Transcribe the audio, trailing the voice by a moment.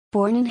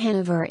Born in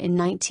Hanover in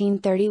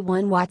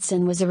 1931,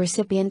 Watson was a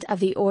recipient of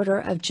the Order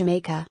of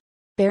Jamaica.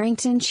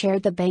 Barrington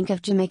chaired the Bank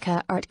of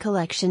Jamaica art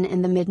collection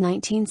in the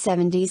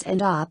mid-1970s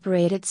and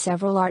operated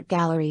several art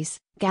galleries,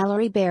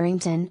 Gallery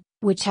Barrington,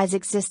 which has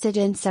existed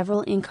in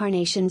several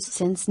incarnations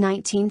since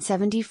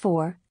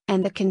 1974,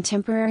 and the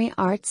Contemporary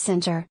Art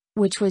Center,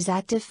 which was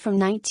active from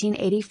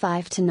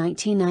 1985 to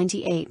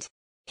 1998.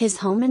 His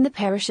home in the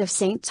parish of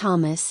St.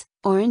 Thomas,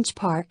 Orange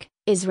Park,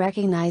 is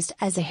recognized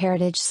as a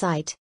heritage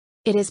site.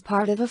 It is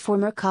part of a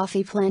former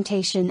coffee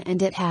plantation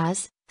and it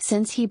has,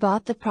 since he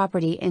bought the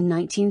property in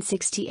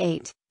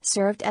 1968,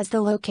 served as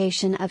the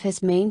location of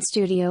his main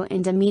studio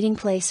and a meeting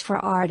place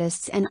for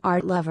artists and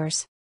art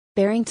lovers.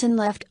 Barrington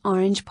left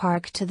Orange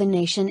Park to the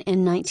nation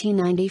in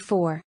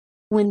 1994.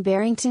 When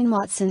Barrington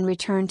Watson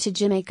returned to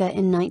Jamaica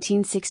in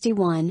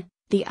 1961,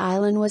 the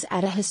island was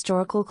at a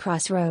historical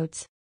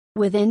crossroads.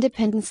 With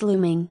independence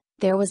looming,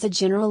 there was a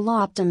general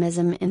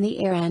optimism in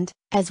the air and,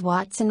 as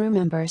Watson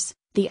remembers,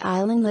 the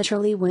island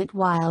literally went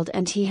wild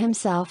and he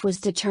himself was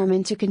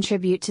determined to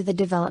contribute to the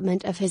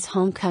development of his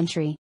home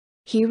country.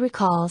 He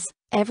recalls,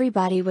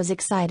 everybody was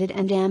excited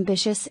and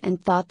ambitious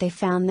and thought they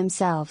found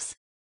themselves.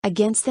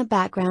 Against the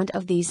background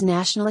of these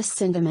nationalist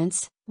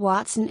sentiments,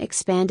 Watson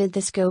expanded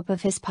the scope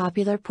of his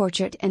popular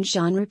portrait and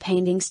genre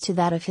paintings to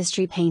that of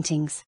history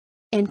paintings.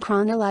 In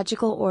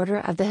chronological order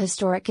of the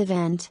historic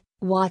event,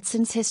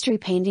 Watson's history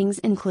paintings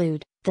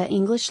include, The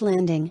English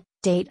Landing,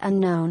 date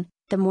unknown,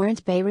 The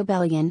Morant Bay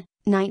Rebellion,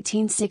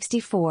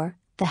 1964,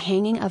 The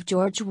Hanging of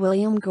George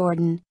William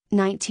Gordon,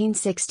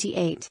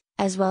 1968,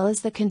 as well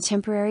as the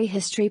contemporary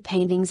history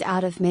paintings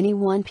Out of Many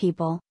One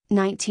People,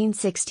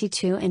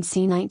 1962 and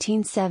C.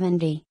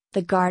 1970,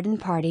 The Garden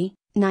Party,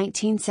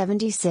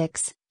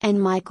 1976,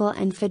 and Michael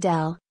and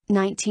Fidel,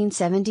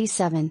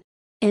 1977.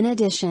 In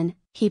addition,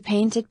 he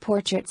painted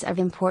portraits of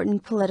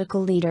important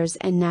political leaders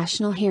and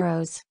national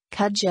heroes,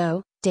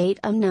 Cudjoe, date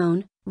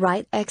unknown,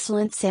 Right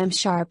Excellent Sam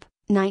Sharp,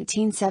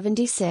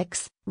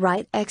 1976,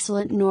 Right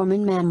Excellent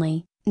Norman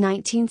Manley,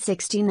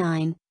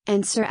 1969,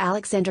 and Sir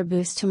Alexander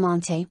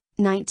Bustamante,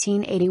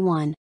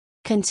 1981.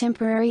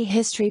 Contemporary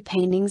history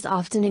paintings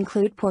often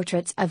include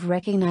portraits of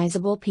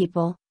recognizable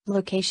people,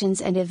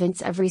 locations and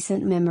events of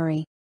recent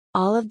memory.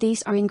 All of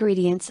these are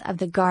ingredients of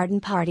The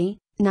Garden Party,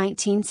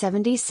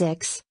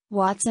 1976,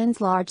 Watson's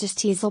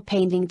largest easel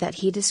painting that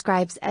he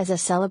describes as a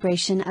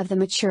celebration of the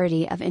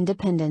maturity of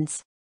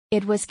independence.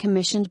 It was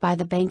commissioned by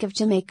the Bank of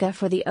Jamaica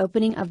for the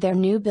opening of their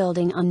new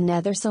building on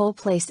Nethersole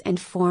Place and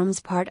forms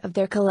part of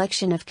their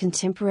collection of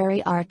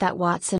contemporary art that Watson